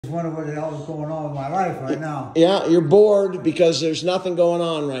wonder what the hell is going on with my life right now. Yeah, you're bored because there's nothing going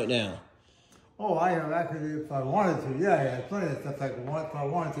on right now. Oh, I could, if I wanted to. Yeah, there's plenty of stuff I could want if I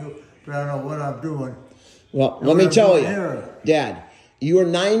wanted to, but I don't know what I'm doing. Well, let me tell you, Dad, you are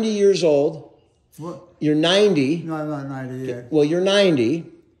 90 years old. What? You're 90. No, I'm not 90 yet. Well, you're 90.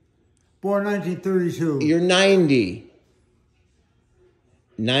 Born 1932. You're 90.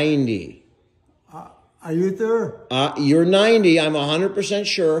 90. Are you there? You're 90. I'm 100%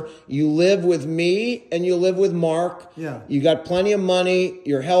 sure. You live with me and you live with Mark. Yeah. You got plenty of money.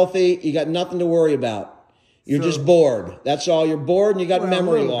 You're healthy. You got nothing to worry about. You're just bored. That's all. You're bored and you got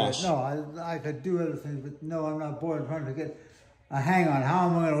memory loss. No, I could do other things, but no, I'm not bored. I'm trying to get a hang on how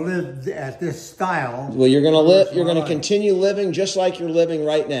am I going to live at this style. Well, you're going to live. You're going to continue living just like you're living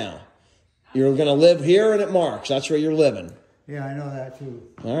right now. You're going to live here and at Mark's. That's where you're living. Yeah, I know that too.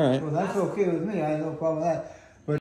 All right. Well, that's okay with me. I have no problem with that.